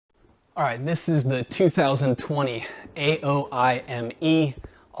All right, this is the 2020 AOIME,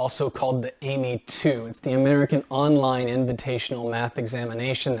 also called the AIME II. It's the American Online Invitational Math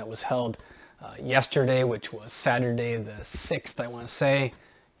Examination that was held yesterday, which was Saturday the 6th, I want to say.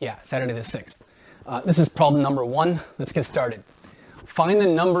 Yeah, Saturday the 6th. This is problem number 1. Let's get started. Find the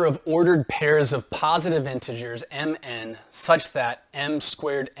number of ordered pairs of positive integers mn such that m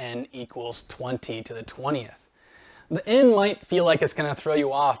squared n equals 20 to the 20th. The n might feel like it's going to throw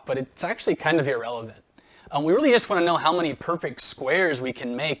you off, but it's actually kind of irrelevant. We really just want to know how many perfect squares we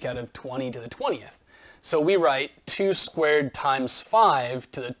can make out of 20 to the 20th. So we write 2 squared times 5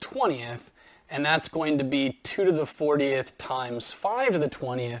 to the 20th, and that's going to be 2 to the 40th times 5 to the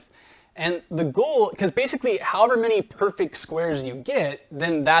 20th. And the goal, because basically however many perfect squares you get,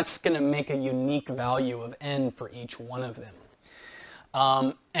 then that's going to make a unique value of n for each one of them.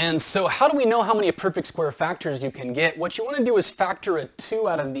 And so how do we know how many perfect square factors you can get? What you want to do is factor a 2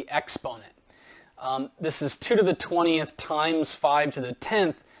 out of the exponent. This is 2 to the 20th times 5 to the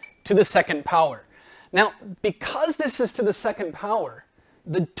 10th to the second power. Now, because this is to the second power,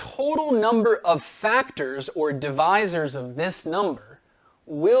 the total number of factors or divisors of this number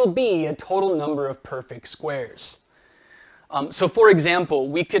will be a total number of perfect squares. So for example,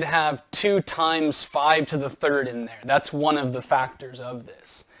 we could have 2 times 5 to the third in there. That's one of the factors of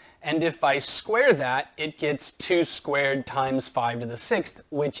this. And if I square that, it gets 2 squared times 5 to the 6th,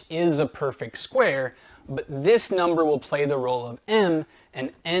 which is a perfect square, but this number will play the role of m,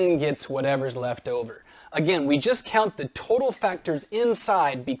 and n gets whatever's left over. Again, we just count the total factors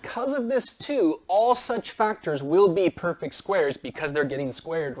inside. Because of this 2, all such factors will be perfect squares because they're getting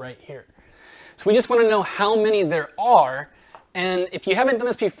squared right here. So we just want to know how many there are. And if you haven't done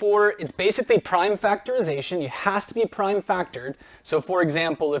this before, it's basically prime factorization. It has to be prime factored. So for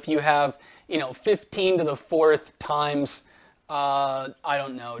example, if you have, 15 to the 4th times,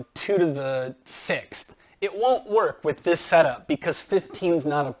 2 to the 6th, it won't work with this setup because 15 is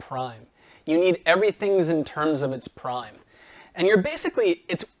not a prime. You need everything's in terms of its prime. And it's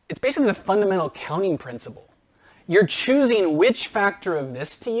basically the fundamental counting principle. You're choosing which factor of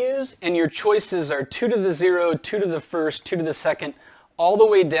this to use, and your choices are 2 to the 0, 2 to the 1st, 2 to the 2nd, all the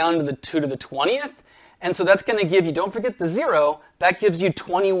way down to the 2 to the 20th. And so that's going to give you, don't forget the 0, that gives you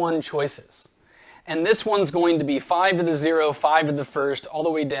 21 choices. And this one's going to be 5 to the 0, 5 to the 1st, all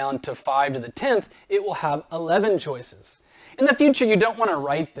the way down to 5 to the 10th. It will have 11 choices. In the future, you don't want to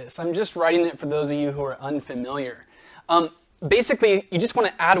write this. I'm just writing it for those of you who are unfamiliar. Basically, you just want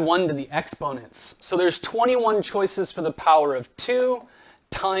to add 1 to the exponents. So there's 21 choices for the power of 2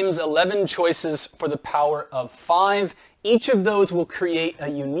 times 11 choices for the power of 5. Each of those will create a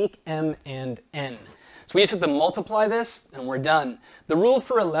unique m and n. So we just have to multiply this, and we're done. The rule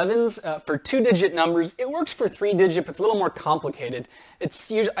for 11s, for 2-digit numbers, it works for 3-digit, but it's a little more complicated.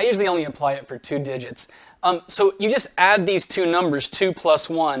 I usually only apply it for 2 digits. So you just add these two numbers, 2 plus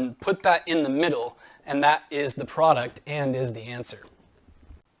 1, put that in the middle, and that is the product and is the answer.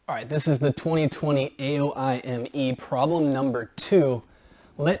 All right, this is the 2020 AOIME problem number 2.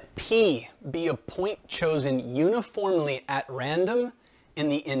 Let P be a point chosen uniformly at random in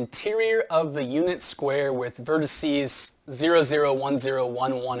the interior of the unit square with vertices 0, 0, 1, 0,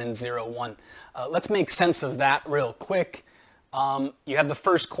 1, 1, and 0, 1. Let's make sense of that real quick. You have the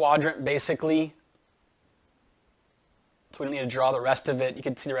first quadrant basically. So we don't need to draw the rest of it. You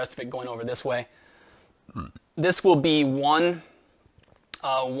can see the rest of it going over this way. This will be 1,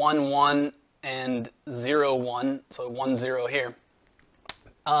 1, 1, and 0, 1. So 1, 0 here.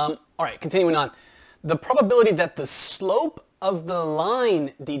 All right, continuing on. The probability that the slope of the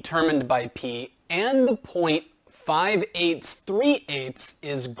line determined by P and the point 5/8 3/8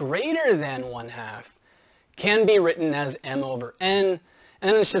 is greater than 1/2 can be written as m over n. And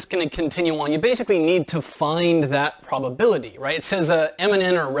then it's just going to continue on. You basically need to find that probability, right? It says m and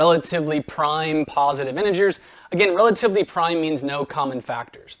n are relatively prime positive integers. Again, relatively prime means no common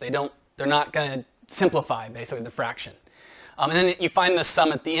factors. They're not going to simplify basically the fraction. And then you find the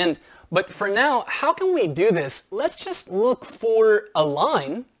sum at the end. But for now, how can we do this? Let's just look for a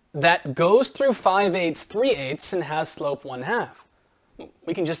line that goes through 5/8 3/8 and has slope 1/2.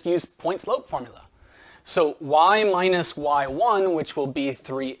 We can just use point slope formula. So y minus y1, which will be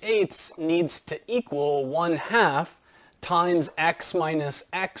 3/8, needs to equal 1/2 times x minus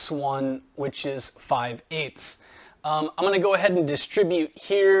x1, which is 5/8. I'm going to go ahead and distribute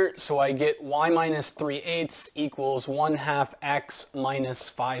here, so I get y minus 3/8 equals 1/2 x minus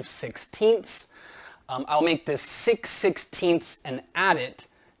 5/16. I'll make this 6/16 and add it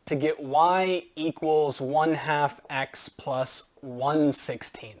to get y equals 1/2 x plus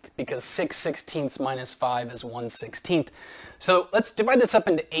 1/16, because 6/16 minus 5 is 1/16. So let's divide this up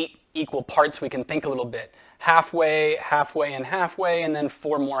into 8 equal parts, we can think a little bit. Halfway, halfway, and halfway, and then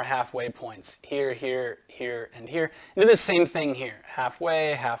 4 more halfway points. Here, here, here, and here. And do the same thing here.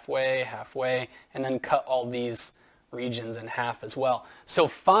 Halfway, halfway, halfway, and then cut all these regions in half as well. So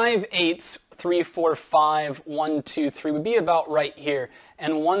 5/8, 3, 4, 5, 1, 2, 3 would be about right here,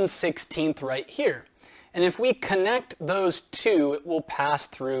 and 1/16 right here. And if we connect those two, it will pass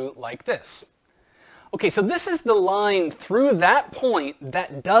through like this. Okay, so this is the line through that point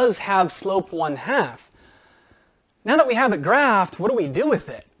that does have slope 1/2. Now that we have it graphed, what do we do with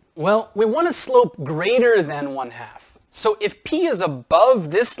it? Well, we want a slope greater than 1/2. So if P is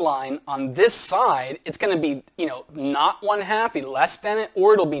above this line on this side, it's going to be, not 1/2, be less than it,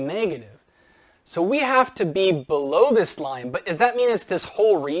 or it'll be negative. So we have to be below this line, but does that mean it's this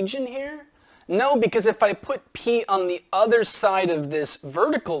whole region here? No, because if I put P on the other side of this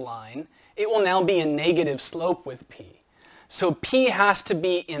vertical line, it will now be a negative slope with P. So P has to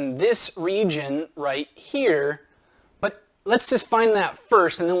be in this region right here, but let's just find that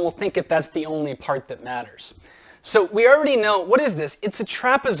first, and then we'll think if that's the only part that matters. So we already know, what is this? It's a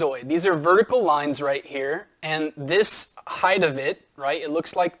trapezoid. These are vertical lines right here, and this height of it, right, it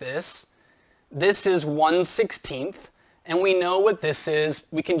looks like this. This is 1/16, and we know what this is.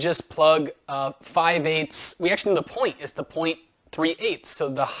 We can just plug 5/8. We actually know the point. It's the point 3/8. So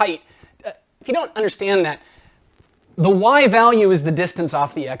the height, if you don't understand that, the y value is the distance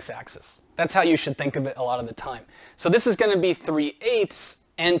off the x-axis. That's how you should think of it a lot of the time. So this is going to be 3/8,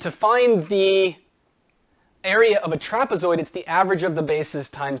 and to find the area of a trapezoid, it's the average of the bases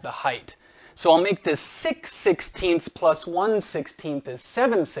times the height. So I'll make this 6/16 plus 1/16 is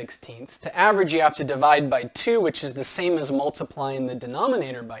 7/16. To average, you have to divide by 2, which is the same as multiplying the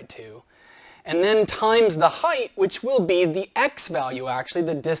denominator by 2. And then times the height, which will be the x value, actually,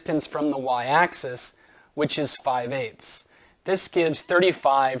 the distance from the y-axis, which is 5/8. This gives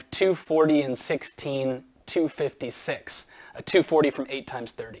 35, 240, and 16, 256. 240 from 8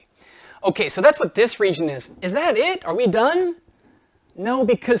 times 30. Okay, so that's what this region is. Is that it? Are we done? No,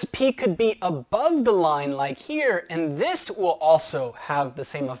 because P could be above the line like here, and this will also have the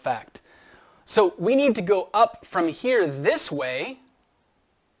same effect. So we need to go up from here this way,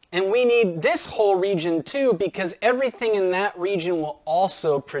 and we need this whole region too, because everything in that region will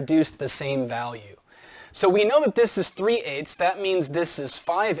also produce the same value. So we know that this is 3/8, that means this is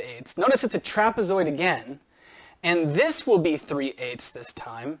 5/8. Notice it's a trapezoid again, and this will be 3/8 this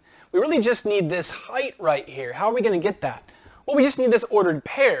time. We really just need this height right here. How are we going to get that? Well, we just need this ordered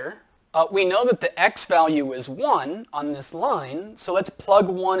pair. We know that the x value is 1 on this line, so let's plug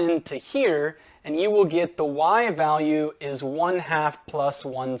 1 into here, and you will get the y value is 1/2 plus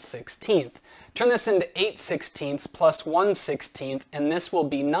 1/16. Turn this into 8/16 plus 1/16, and this will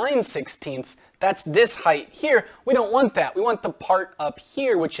be 9/16. That's this height here. We don't want that. We want the part up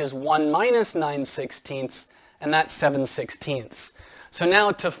here, which is 1 minus 9/16, and that's 7/16. So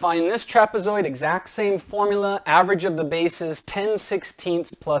now to find this trapezoid, exact same formula, average of the bases,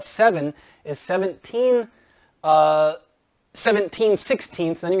 10/16 plus 7 is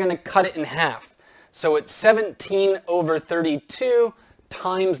 17/16, then you're going to cut it in half. So it's 17/32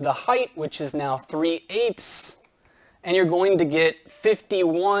 times the height, which is now 3/8, and you're going to get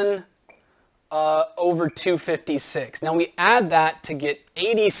 51 over 256. Now we add that to get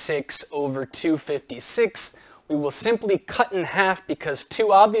 86 over 256. We will simply cut in half because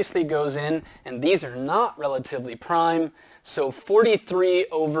 2 obviously goes in, and these are not relatively prime. So 43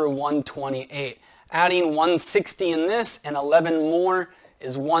 over 128. Adding 160 in this and 11 more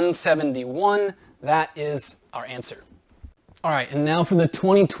is 171. That is our answer. All right, and now for the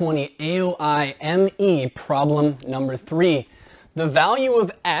 2020 AOIME problem number 3. The value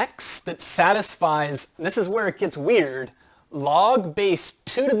of x that satisfies, this is where it gets weird, log base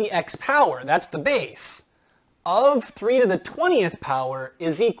 2 to the x power, that's the base, of 3 to the 20th power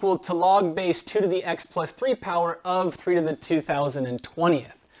is equal to log base 2 to the x plus 3 power of 3 to the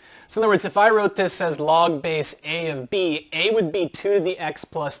 2020th. So in other words, if I wrote this as log base a of b, a would be 2 to the x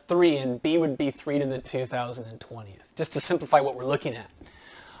plus 3 and b would be 3 to the 2020th, just to simplify what we're looking at.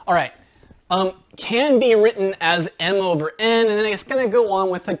 All right, can be written as m over n, and then it's going to go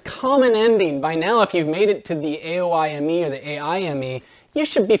on with a common ending. By now, if you've made it to the AOIME or the AIME, you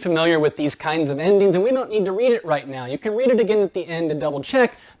should be familiar with these kinds of endings, and we don't need to read it right now. You can read it again at the end to double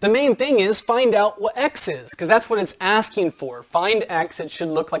check. The main thing is find out what x is, because that's what it's asking for. Find x, it should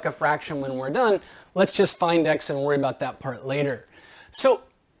look like a fraction when we're done. Let's just find x and worry about that part later. So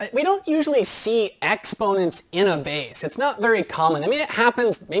we don't usually see exponents in a base. It's not very common. I mean, it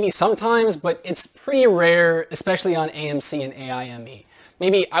happens maybe sometimes, but it's pretty rare, especially on AMC and AIME.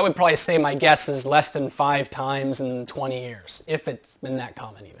 Maybe I would probably say my guess is less than 5 times in 20 years, if it's been that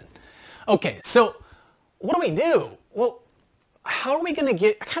common even. Okay, so what do we do? Well, how are we going to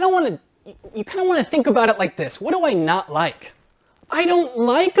get, you kind of want to think about it like this. What do I not like? I don't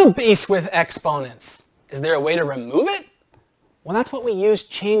like a base with exponents. Is there a way to remove it? Well, that's what we use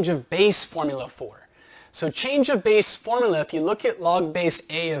change of base formula for. So change of base formula, if you look at log base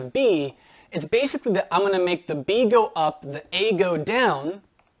a of b, it's basically that I'm going to make the b go up, the a go down,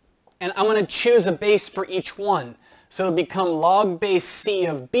 and I'm going to choose a base for each one. So it'll become log base c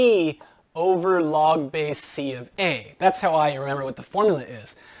of b over log base c of a. That's how I remember what the formula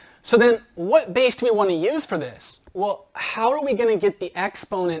is. So then what base do we want to use for this? Well, how are we going to get the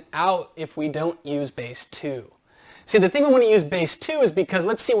exponent out if we don't use base 2? See, the thing we want to use base 2 is because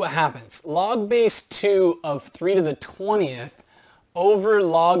let's see what happens. Log base 2 of 3 to the 20th over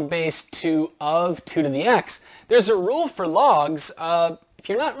log base 2 of 2 to the x. There's a rule for logs. If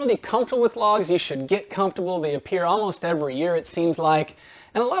you're not really comfortable with logs, you should get comfortable. They appear almost every year, it seems like.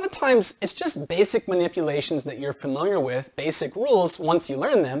 And a lot of times, it's just basic manipulations that you're familiar with, basic rules once you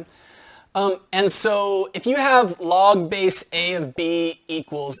learn them. And so if you have log base a of b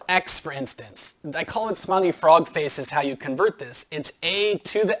equals x, for instance, I call it smiley frog face is how you convert this. It's a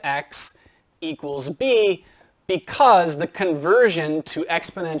to the x equals b because the conversion to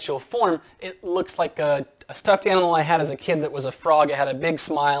exponential form, it looks like a stuffed animal I had as a kid that was a frog. It had a big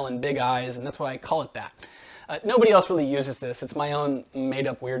smile and big eyes, and that's why I call it that. Nobody else really uses this. It's my own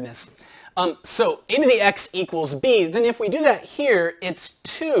made-up weirdness. So a to the x equals b. Then if we do that here, it's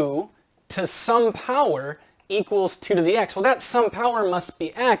 2 to some power equals 2 to the x. Well, that some power must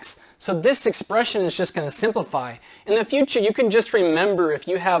be x, so this expression is just going to simplify. In the future, you can just remember if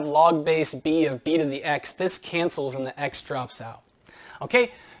you have log base b of b to the x, this cancels and the x drops out.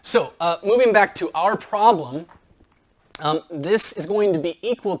 Okay, so moving back to our problem, this is going to be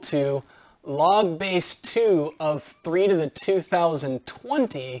equal to log base 2 of 3 to the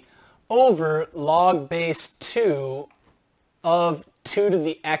 2020 over log base 2 of 2 to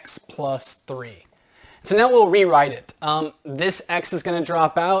the x plus 3. So now we'll rewrite it. This x is going to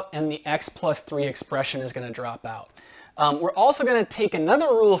drop out and the x plus 3 expression is going to drop out. We're also going to take another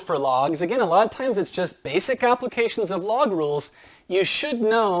rule for logs. Again, a lot of times it's just basic applications of log rules. You should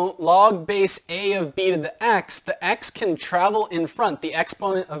know log base a of b to the x can travel in front. The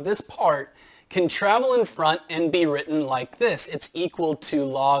exponent of this part can travel in front and be written like this. It's equal to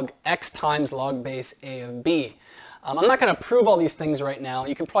log x times log base a of b. I'm not going to prove all these things right now.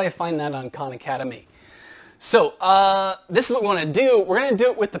 You can probably find that on Khan Academy. So this is what we want to do. We're going to do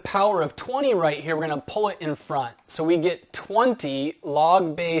it with the power of 20 right here. We're going to pull it in front. So we get 20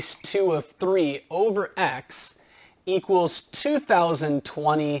 log base 2 of 3 over x equals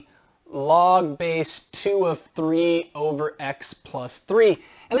 2020 log base 2 of 3 over x plus 3.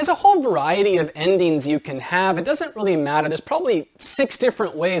 And there's a whole variety of endings you can have. It doesn't really matter. There's probably 6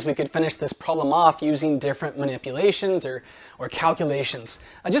 different ways we could finish this problem off using different manipulations or calculations.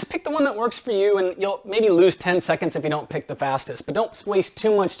 Just pick the one that works for you, and you'll maybe lose 10 seconds if you don't pick the fastest. But don't waste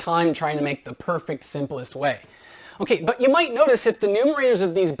too much time trying to make the perfect, simplest way. Okay, but you might notice if the numerators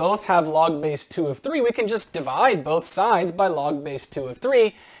of these both have log base 2 of 3, we can just divide both sides by log base 2 of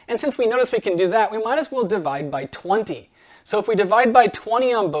 3. And since we notice we can do that, we might as well divide by 20. So if we divide by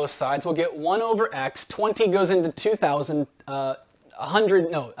 20 on both sides, we'll get 1 over x. 20 goes into 2,000,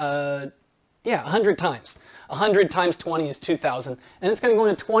 100 times. 100 times 20 is 2,000. And it's going to go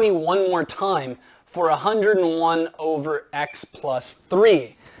into 20 one more time for 101 over x plus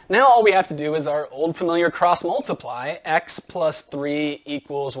 3. Now all we have to do is our old familiar cross multiply. X plus 3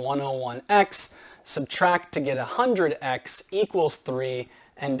 equals 101x. Subtract to get 100x equals 3.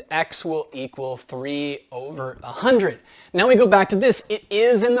 And x will equal 3 over 100. Now we go back to this. It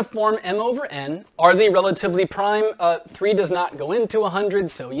is in the form m over n. Are they relatively prime? 3 does not go into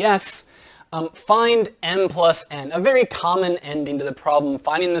 100, so yes. Find m plus n, a very common ending to the problem,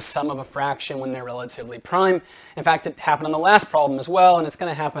 finding the sum of a fraction when they're relatively prime. In fact, it happened on the last problem as well, and it's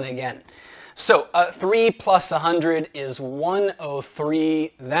going to happen again. So 3 plus 100 is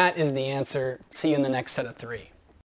 103. That is the answer. See you in the next set of 3.